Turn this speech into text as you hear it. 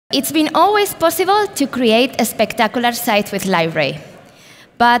It's been always possible to create a spectacular site with Liferay.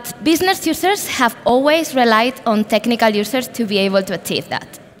 But business users have always relied on technical users to be able to achieve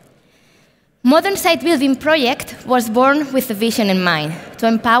that. Modern Site Building project was born with a vision in mind, to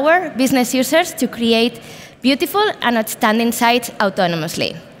empower business users to create beautiful and outstanding sites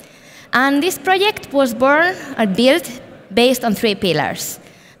autonomously. And this project was born or built based on 3 pillars.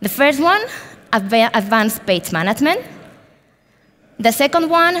 The first one, advanced page management. The second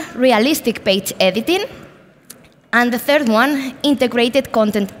one, realistic page editing. And the third one, integrated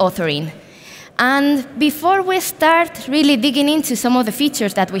content authoring. And before we start really digging into some of the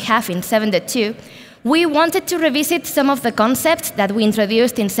features that we have in 7.2, we wanted to revisit some of the concepts that we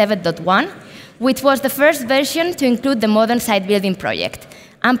introduced in 7.1, which was the first version to include the modern site building project.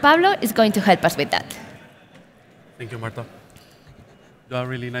 And Pablo is going to help us with that. Thank you, Marta. You're a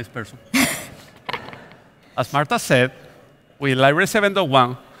really nice person. As Marta said, with Liferay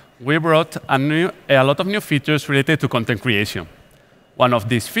 7.1, we brought a lot of new features related to content creation. One of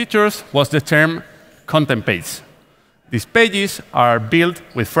these features was the term content page. These pages are built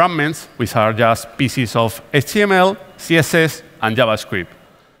with fragments, which are just pieces of HTML, CSS, and JavaScript.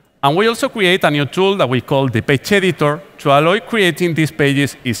 And we also create a new tool that we call the page editor to allow creating these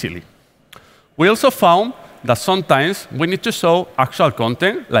pages easily. We also found that sometimes we need to show actual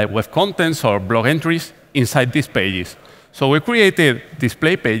content, like web contents or blog entries, inside these pages. So we created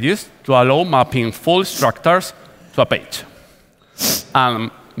display pages to allow mapping full structures to a page.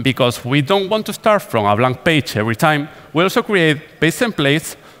 And because we don't want to start from a blank page every time, we also create page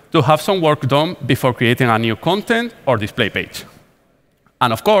templates to have some work done before creating a new content or display page.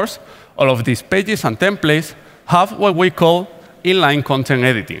 And of course, all of these pages and templates have what we call inline content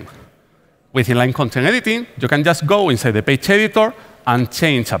editing. With inline content editing, you can just go inside the page editor and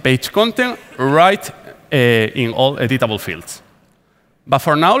change a page content right in all editable fields. But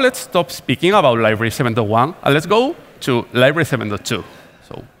for now, let's stop speaking about Liferay 7.1, and let's go to Liferay 7.2.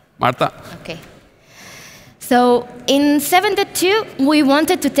 So, Marta. OK. So in 7.2, we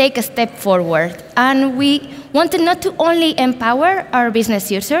wanted to take a step forward. And we wanted not to only empower our business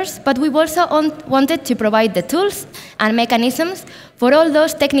users, but we also wanted to provide the tools and mechanisms for all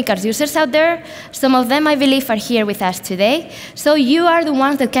those technical users out there. Some of them, I believe, are here with us today. So you are the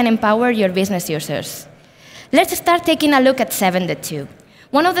ones that can empower your business users. Let's start taking a look at 7.2.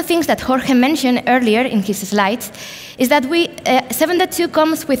 One of the things that Jorge mentioned earlier in his slides is that 7.2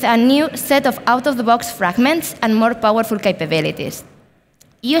 comes with a new set of out-of-the-box fragments and more powerful capabilities.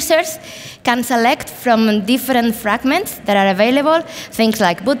 Users can select from different fragments that are available. Things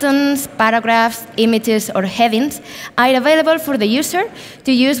like buttons, paragraphs, images, or headings are available for the user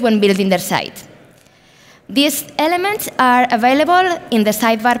to use when building their site. These elements are available in the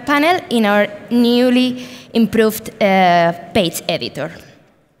sidebar panel in our newly improved page editor.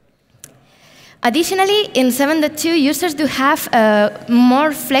 Additionally, in 7.2, users do have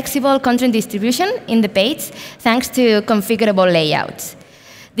more flexible content distribution in the page, thanks to configurable layouts.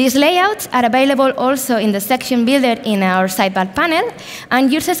 These layouts are available also in the section builder in our sidebar panel,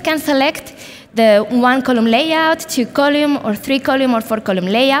 and users can select the 1-column layout, 2-column, or 3-column, or 4-column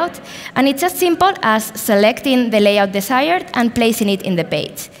layout, and it's as simple as selecting the layout desired and placing it in the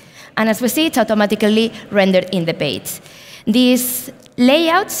page. And as we see, it's automatically rendered in the page. These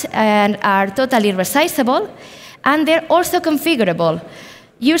layouts are totally resizable, and they're also configurable.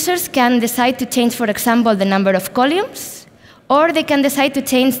 Users can decide to change, for example, the number of columns, or they can decide to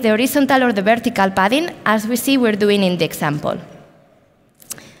change the horizontal or the vertical padding, as we see we're doing in the example.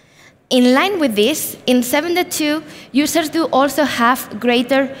 In line with this, in 7.2, users do also have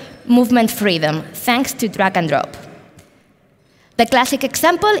greater movement freedom, thanks to drag and drop. The classic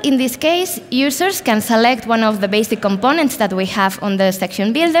example, in this case, users can select one of the basic components that we have on the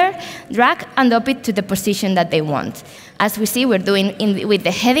section builder, drag and drop it to the position that they want. As we see, we're doing with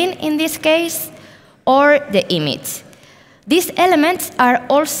the heading in this case, or the image. These elements are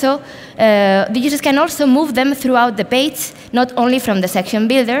also, the users can also move them throughout the page, not only from the section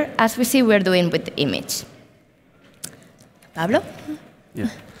builder, as we see we're doing with the image. Pablo? Yeah.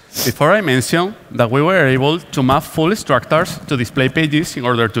 Before I mentioned that we were able to map full structures to display pages in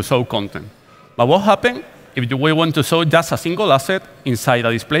order to show content. But what happens if we want to show just a single asset inside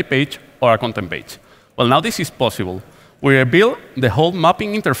a display page or a content page? Well, now this is possible. We rebuilt the whole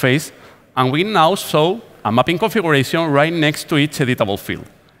mapping interface, and we now show a mapping configuration right next to each editable field.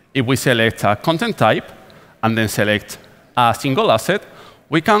 If we select a content type and then select a single asset,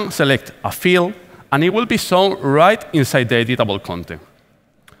 we can select a field, and it will be shown right inside the editable content.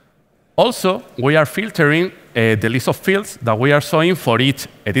 Also, we are filtering the list of fields that we are showing for each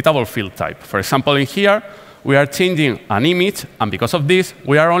editable field type. For example, in here, we are changing an image, and because of this,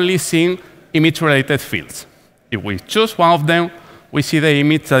 we are only seeing image-related fields. If we choose one of them, we see the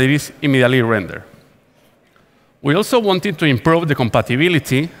image that is immediately rendered. We also wanted to improve the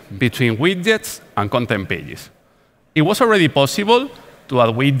compatibility between widgets and content pages. It was already possible to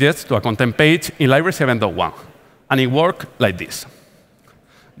add widgets to a content page in Liferay 7.1, and it worked like this.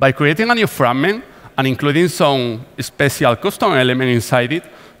 By creating a new fragment and including some special custom element inside it,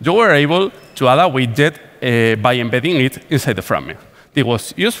 you were able to add a widget by embedding it inside the fragment. It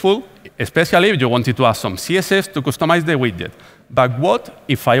was useful, especially if you wanted to add some CSS to customize the widget. But what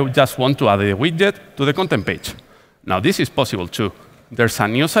if I just want to add a widget to the content page? Now, this is possible too. There's a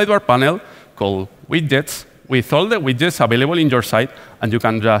new sidebar panel called Widgets with all the widgets available in your site, and you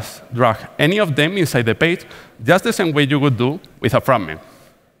can just drag any of them inside the page, just the same way you would do with a fragment.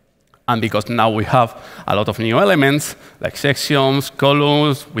 And because now we have a lot of new elements, like sections,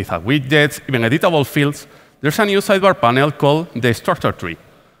 columns, with widgets, even editable fields, there's a new sidebar panel called the structure tree.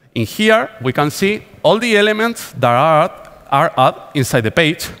 In here, we can see all the elements that are added inside the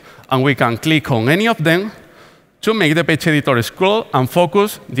page, and we can click on any of them to make the page editor scroll and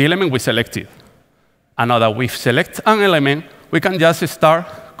focus the element we selected. And now that we've selected an element, we can just start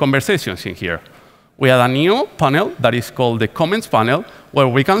conversations in here. We have a new panel that is called the comments panel, where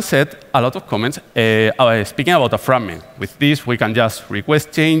we can set a lot of comments speaking about a fragment. With this, we can just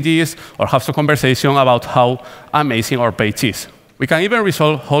request changes or have some conversation about how amazing our page is. We can even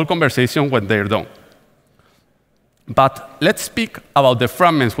resolve whole conversation when they're done. But let's speak about the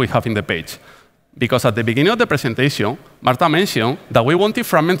fragments we have in the page. Because at the beginning of the presentation, Marta mentioned that we wanted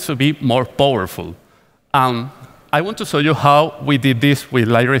fragments to be more powerful. And I want to show you how we did this with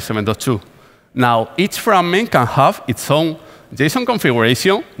Liferay 7.2. Now, each fragment can have its own JSON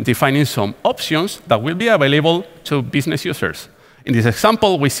configuration, defining some options that will be available to business users. In this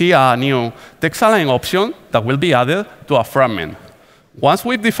example, we see a new text align option that will be added to a fragment. Once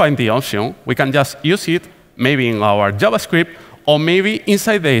we've defined the option, we can just use it maybe in our JavaScript or maybe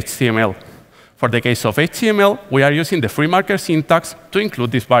inside the HTML. For the case of HTML, we are using the free marker syntax to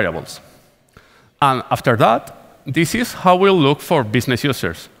include these variables. And after that, this is how we'll look for business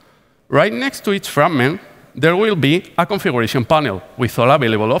users. Right next to each fragment, there will be a configuration panel with all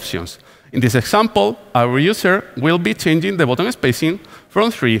available options. In this example, our user will be changing the button spacing from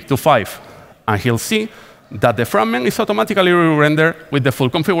 3 to 5. And he'll see that the fragment is automatically re-rendered with the full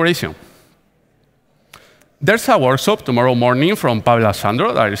configuration. There's a workshop tomorrow morning from Pablo and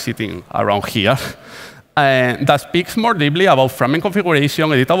Sandro that is sitting around here that speaks more deeply about fragment configuration,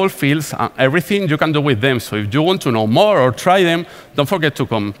 editable fields, and everything you can do with them. So if you want to know more or try them, don't forget to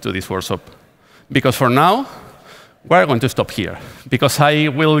come to this workshop. Because for now, we're going to stop here. Because I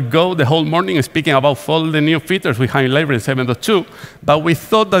will go the whole morning speaking about all the new features we have in Liferay 7.2, but we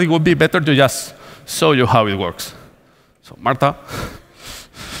thought that it would be better to just show you how it works. So Marta.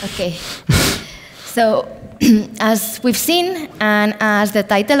 OK. So as we've seen, and as the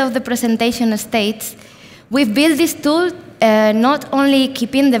title of the presentation states, we've built this tool not only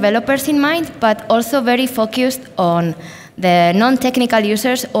keeping developers in mind, but also very focused on the non-technical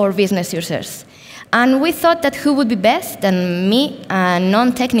users or business users. And we thought that who would be best than me, a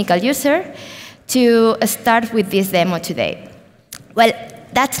non-technical user, to start with this demo today. Well,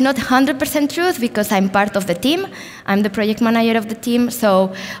 that's not 100% truth, because I'm part of the team. I'm the project manager of the team,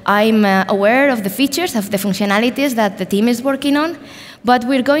 so I'm aware of the features, of the functionalities that the team is working on. But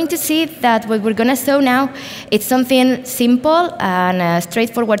we're going to see that what we're going to show now, it's something simple and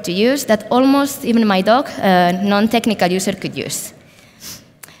straightforward to use that almost even my dog, a non-technical user, could use.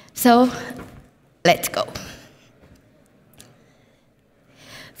 So let's go.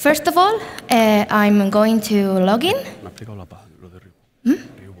 First of all, I'm going to log in.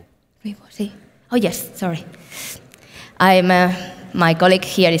 Sí. Oh, yes, sorry. My colleague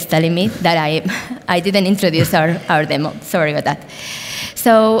here is telling me that I didn't introduce our demo. Sorry about that.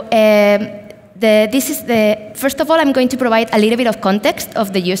 So first of all, I'm going to provide a little bit of context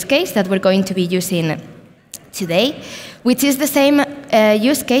of the use case that we're going to be using today, which is the same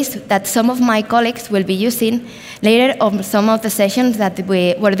use case that some of my colleagues will be using later on some of the sessions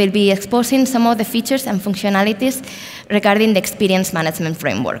where they'll be exposing some of the features and functionalities regarding the experience management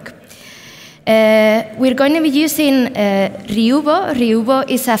framework. We're going to be using Ryubo. Ryubo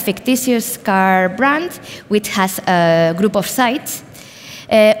is a fictitious car brand which has a group of sites.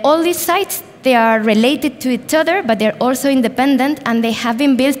 All these sites, they are related to each other, but they're also independent, and they have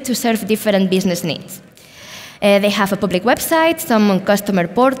been built to serve different business needs. They have a public website, some customer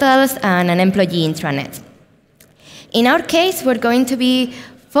portals, and an employee intranet. In our case, we're going to be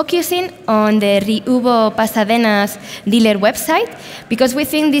focusing on the Riubo Pasadena's dealer website, because we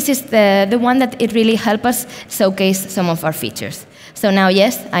think this is the one that it really helps us showcase some of our features. So now,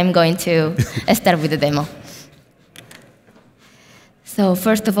 yes, I'm going to start with the demo. So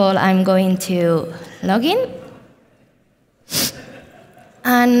first of all, I'm going to log in.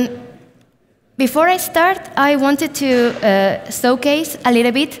 And before I start, I wanted to showcase a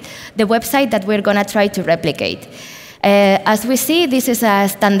little bit the website that we're going to try to replicate. As we see, this is a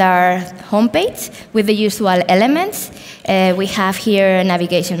standard homepage with the usual elements. We have here a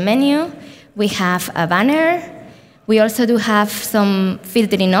navigation menu. We have a banner. We also do have some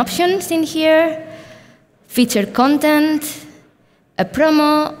filtering options in here, featured content, a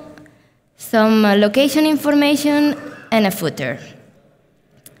promo, some location information, and a footer.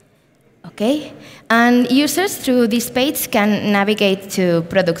 Okay, and users through this page can navigate to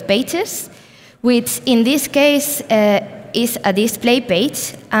product pages, which in this case is a display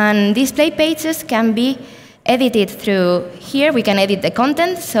page. And display pages can be edited through here. We can edit the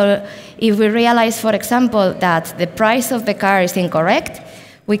content. So if we realize, for example, that the price of the car is incorrect,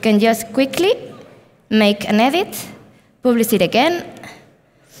 we can just quickly make an edit, publish it again,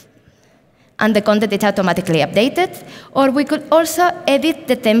 and the content is automatically updated. Or we could also edit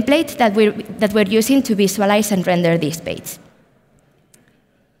the template that we're using to visualize and render this page.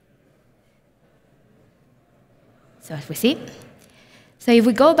 So as we see, so if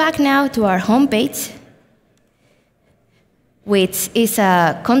we go back now to our home page, which is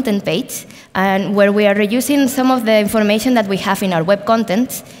a content page, and where we are reusing some of the information that we have in our web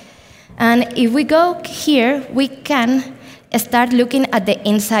content. And if we go here, we can start looking at the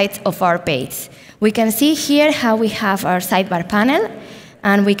insides of our page. We can see here how we have our sidebar panel,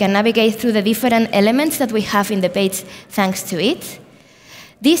 and we can navigate through the different elements that we have in the page thanks to it.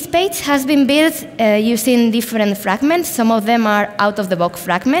 This page has been built using different fragments. Some of them are out-of-the-box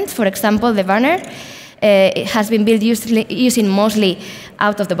fragments. For example, the banner it has been built using mostly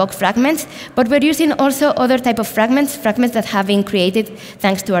out-of-the-box fragments, but we're using also other type of fragments that have been created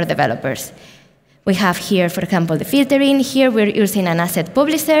thanks to our developers. We have here, for example, the filtering. Here we're using an asset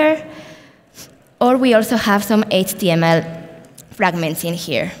publisher, or we also have some HTML fragments in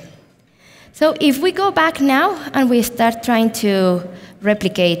here. So if we go back now and we start trying to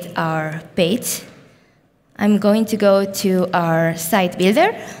replicate our page, I'm going to go to our site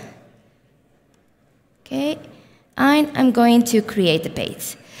builder. Okay, and I'm going to create a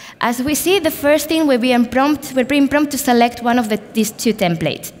page. As we see, the first thing we're being prompted to select one of these two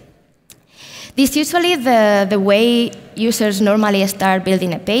templates. This is usually the way users normally start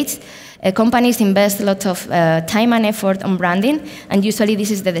building a page. Companies invest a lot of time and effort on branding, and usually this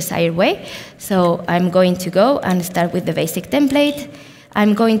is the desired way. So I'm going to go and start with the basic template.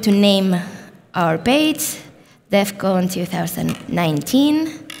 I'm going to name our page, DevCon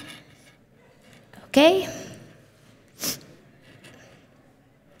 2019. Okay.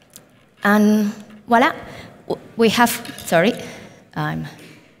 And voila, we have, sorry,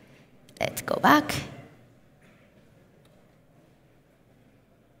 let's go back.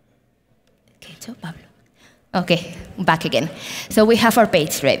 Okay, so Pablo. Okay, back again. So we have our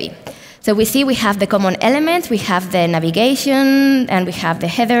page ready. So we see we have the common elements, we have the navigation, and we have the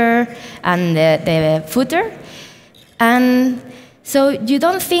header and the footer. And so you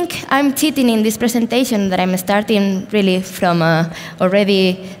don't think I'm cheating in this presentation, that I'm starting really from a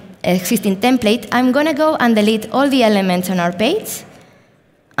already existing template. I'm going to go and delete all the elements on our page,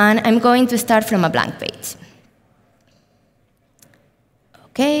 and I'm going to start from a blank page.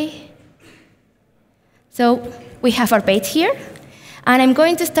 Okay. So we have our page here, and I'm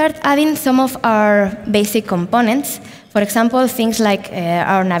going to start adding some of our basic components. For example, things like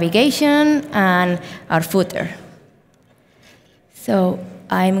our navigation and our footer. So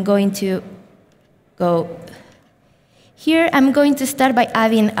I'm going to go here. I'm going to start by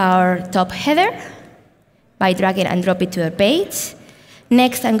adding our top header, by dragging and drop it to the page.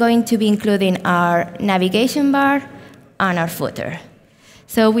 Next, I'm going to be including our navigation bar and our footer.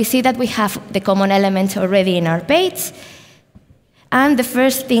 So we see that we have the common elements already in our page. And the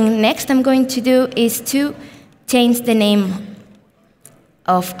first thing next I'm going to do is to change the name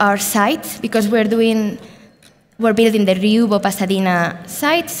of our site, because we're building the Riubo Pasadena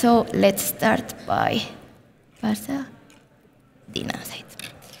site. So let's start by Pasadena site.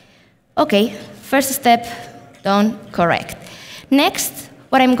 OK, first step done, correct. Next,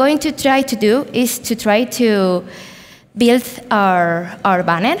 what I'm going to try to do is to try to build our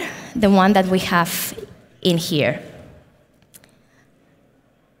banner, the one that we have in here.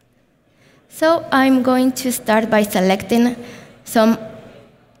 So I'm going to start by selecting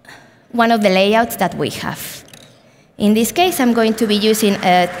one of the layouts that we have In this case, I'm going to be using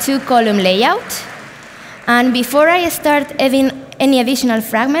a 2-column layout. And before I start adding any additional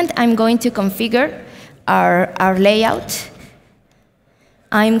fragment, I'm going to configure our layout.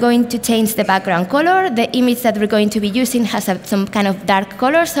 I'm going to change the background color. The image that we're going to be using has some kind of dark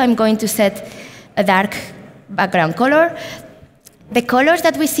color, so I'm going to set a dark background color. The colors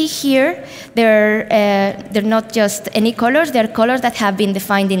that we see here, they're not just any colors, they're colors that have been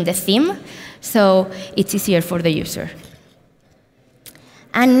defined in the theme, so it's easier for the user.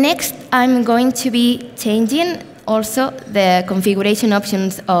 And next, I'm going to be changing also the configuration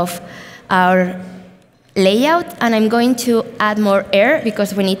options of our layout, and I'm going to add more air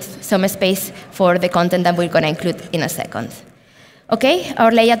because we need some space for the content that we're going to include in a second. OK,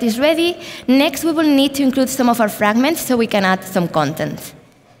 our layout is ready. Next, we will need to include some of our fragments so we can add some content.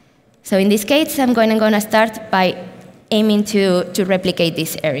 So in this case, I'm going to start by aiming to replicate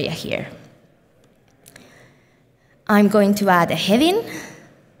this area here. I'm going to add a heading.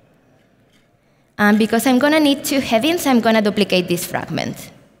 And because I'm going to need 2 headings, I'm going to duplicate this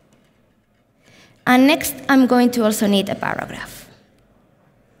fragment. And next, I'm going to also need a paragraph.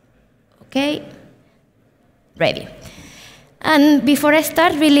 OK, ready. And before I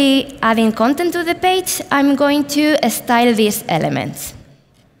start really adding content to the page, I'm going to style these elements.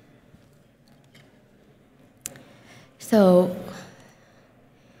 So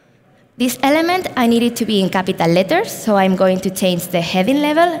this element, I need it to be in capital letters, so I'm going to change the heading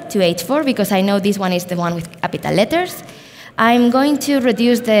level to H4 because I know this one is the one with capital letters. I'm going to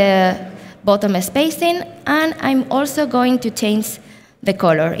reduce the bottom spacing, and I'm also going to change the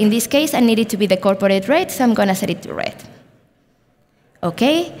color. In this case, I need it to be the corporate red, so I'm going to set it to red.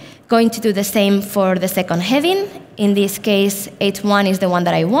 OK, going to do the same for the second heading. In this case, H1 is the one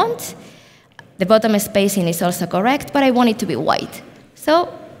that I want. The bottom spacing is also correct, but I want it to be white.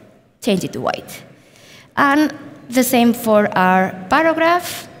 So change it to white. And the same for our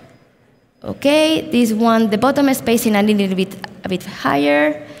paragraph. OK, this one, the bottom spacing, I need it a bit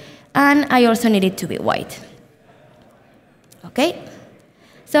higher. And I also need it to be white. OK,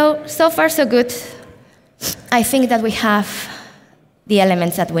 so far, so good. I think that we have the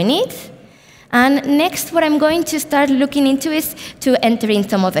elements that we need. And next, what I'm going to start looking into is to enter in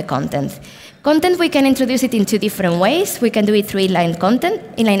some of the content. Content, we can introduce it in 2 different ways. We can do it through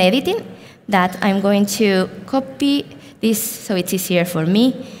inline editing, that I'm going to copy this so it's easier for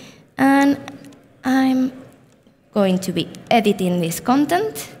me. And I'm going to be editing this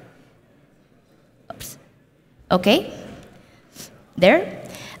content. Oops. OK, there.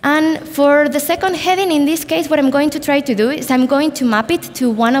 And for the second heading, in this case, what I'm going to try to do is I'm going to map it to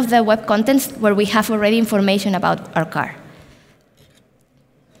one of the web contents where we have already information about our car.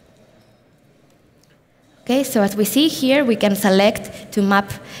 OK, so as we see here, we can select to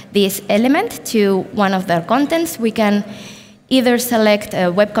map this element to one of their contents. We can either select a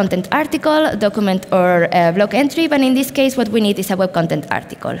web content article, a document, or a blog entry. But in this case, what we need is a web content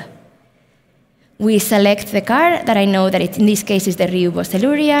article. We select the car that I know that in this case is the Ryubo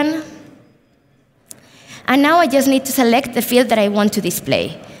Silurian. And now I just need to select the field that I want to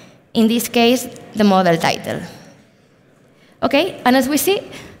display. In this case, the model title. OK, and as we see,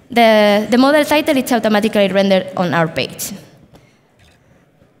 the model title is automatically rendered on our page.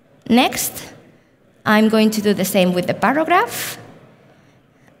 Next, I'm going to do the same with the paragraph.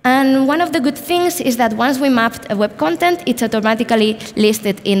 And one of the good things is that once we mapped a web content, it's automatically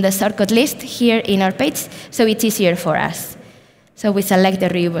listed in the shortcut list here in our page, so it's easier for us. So we select the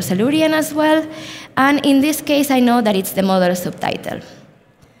Ryubo Silurian as well. And in this case, I know that it's the model subtitle.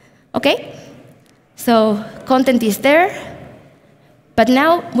 OK, so content is there. But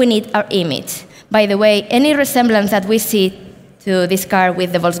now we need our image. By the way, any resemblance that we see to this car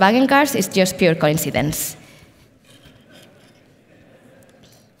with the Volkswagen cars is just pure coincidence.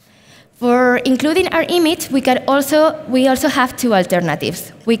 For including our image, we also have 2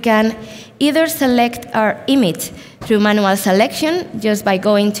 alternatives. We can either select our image through manual selection, just by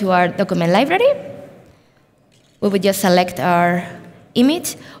going to our document library. We would just select our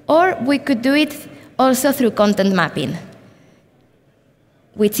image. Or we could do it also through content mapping,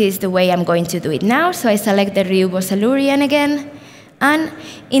 which is the way I'm going to do it now. So I select the Ryubo Silurian again. And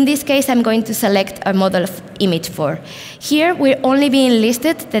in this case, I'm going to select a model of image 4. Here, we're only being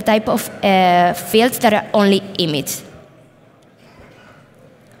listed the type of fields that are only image.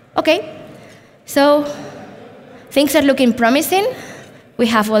 OK, so things are looking promising. We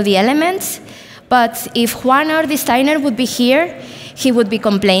have all the elements. But if Juan, our designer, would be here, he would be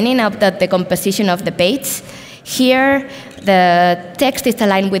complaining about the composition of the page. Here, the text is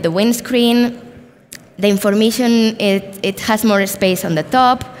aligned with the windscreen. The information, it has more space on the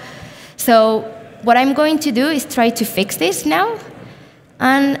top. So what I'm going to do is try to fix this now.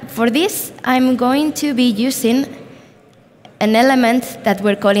 And for this, I'm going to be using an element that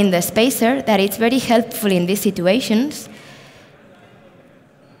we're calling the spacer, that is very helpful in these situations.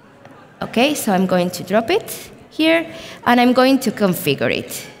 OK, so I'm going to drop it here, and I'm going to configure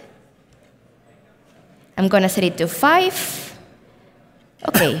it. I'm going to set it to 5.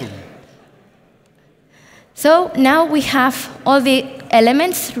 OK. So now we have all the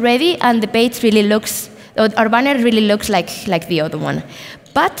elements ready, and the page really looks, our banner really looks like the other one.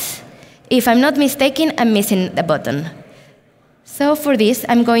 But if I'm not mistaken, I'm missing the button. So for this,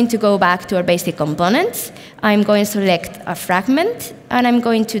 I'm going to go back to our basic components. I'm going to select a fragment, and I'm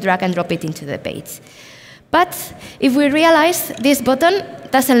going to drag and drop it into the page. But if we realize this button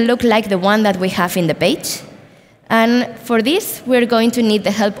doesn't look like the one that we have in the page, and for this, we're going to need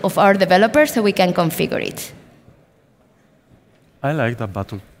the help of our developer so we can configure it. I like that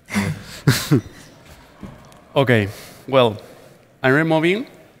button. OK, well, I'm removing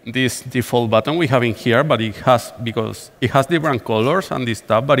this default button we have in here, but because it has different colors and this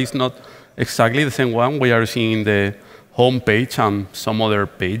stuff, but it's not exactly the same one we are seeing in the home page and some other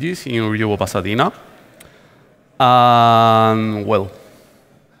pages in Rivo Pasadena. And well,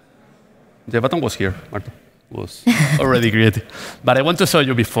 the button was here, Marta. Was already created. But I want to show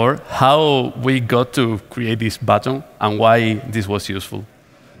you before how we got to create this button and why this was useful.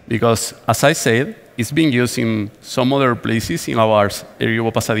 Because, as I said, it's being used in some other places in our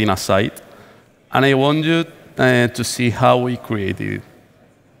Rivo Pasadena site. And I want you to see how we created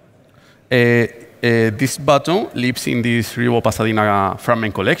it. This button lives in this Rivo Pasadena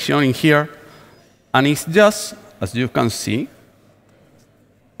fragment collection in here. And it's just, as you can see,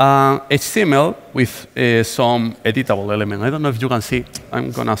 HTML with some editable element. I don't know if you can see.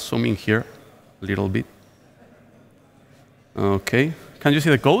 I'm going to zoom in here a little bit. OK. Can you see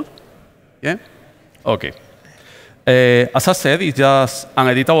the code? Yeah? OK. As I said, it's just an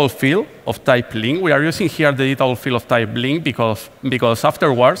editable field of type link. We are using here the editable field of type link because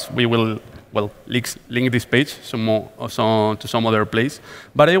afterwards we will link this page to some other place.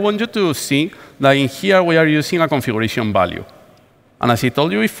 But I want you to see that in here we are using a configuration value. And as I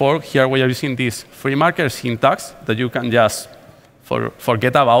told you before, here we are using this free marker syntax that you can just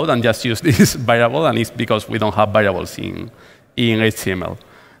forget about and just use this variable, and it's because we don't have variables in HTML.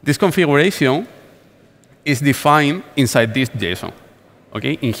 This configuration is defined inside this JSON.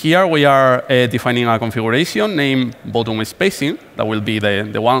 Okay? In here, we are defining a configuration named bottom spacing that will be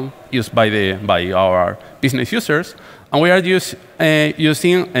the one used by our business users. And we are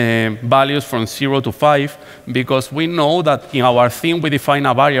using values from 0 to 5 because we know that in our theme we define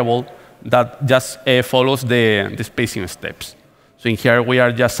a variable that just follows the spacing steps. So in here we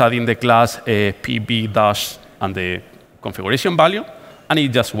are just adding the class pb dash and the configuration value, and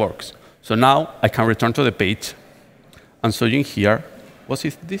it just works. So now I can return to the page and show you in here. What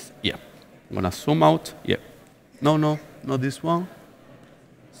is this? Yeah. I'm going to zoom out. Yeah. No, not this one.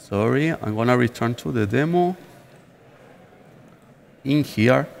 Sorry. I'm going to return to the demo. In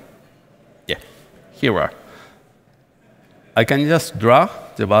here, yeah, here we are. I can just drag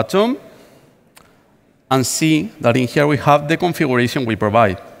the button and see that in here we have the configuration we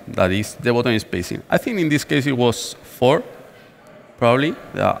provide, that is the button spacing. I think in this case it was 4, probably.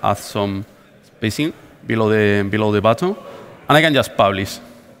 Add some spacing below the button, and I can just publish.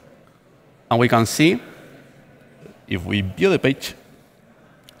 And we can see, if we view the page,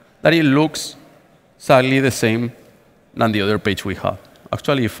 that it looks exactly the same than the other page we have.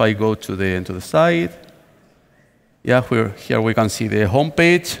 Actually, if I go to the site, yeah, here we can see the home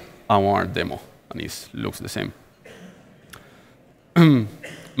page and our demo, and it looks the same.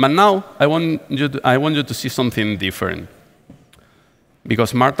 But now I want you to see something different,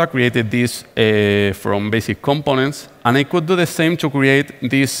 because Marta created this from basic components, and I could do the same to create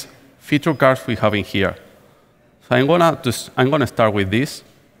these feature cards we have in here. So I'm gonna start with this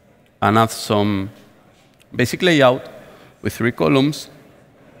and add some basic layout with 3 columns,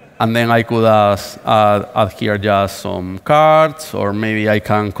 and then I could add here just some cards, or maybe I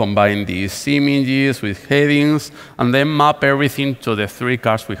can combine these images with headings, and then map everything to the 3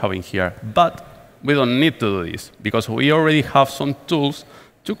 cards we have in here. But we don't need to do this, because we already have some tools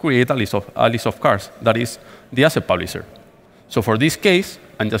to create a list of cards, that is the asset publisher. So for this case,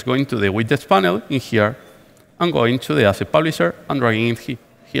 I'm just going to the widgets panel in here, and going to the asset publisher and dragging it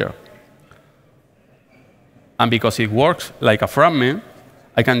here. And because it works like a fragment,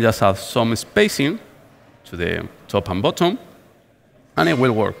 I can just add some spacing to the top and bottom, and it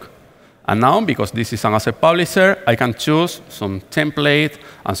will work. And now, because this is an asset publisher, I can choose some template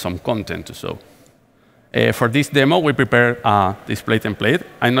and some content to show. For this demo, we prepared a display template.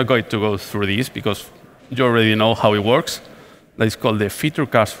 I'm not going to go through this because you already know how it works. That is called the feature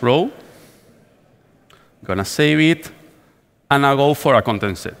cars row. I'm going to save it, and I'll go for a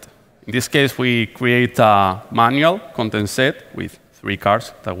content set. In this case, we create a manual content set with 3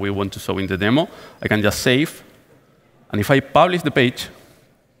 cars that we want to show in the demo. I can just save. And if I publish the page,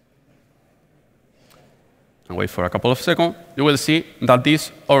 and wait for a couple of seconds, you will see that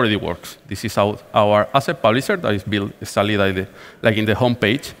this already works. This is our asset publisher that is built exactly like in the home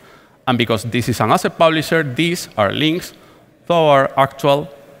page. And because this is an asset publisher, these are links to our actual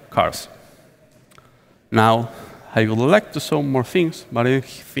cars. Now, I would like to show more things, but I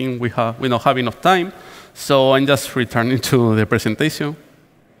think we don't have enough time. So I'm just returning to the presentation.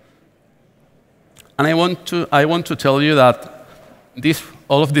 And I want to tell you that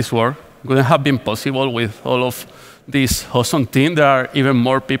all of this work wouldn't have been possible with all of this awesome team. There are even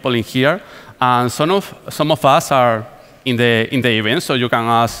more people in here. And some of us are in the event, so you can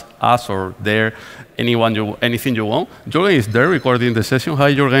ask us or there anything you want. Jürgen is there recording the session.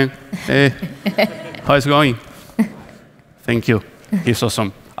 Hi, Jürgen. Hey, how's it going? Thank you. He's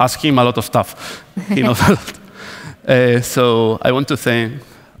awesome. Ask him a lot of stuff. He knows a lot. So I want to thank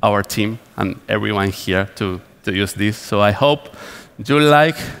our team and everyone here to use this. So I hope you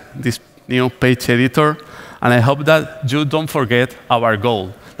like this new page editor, and I hope that you don't forget our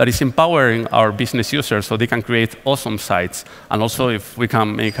goal, that is empowering our business users so they can create awesome sites. And also, if we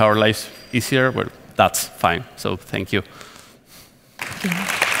can make our lives easier, well, that's fine. So thank you.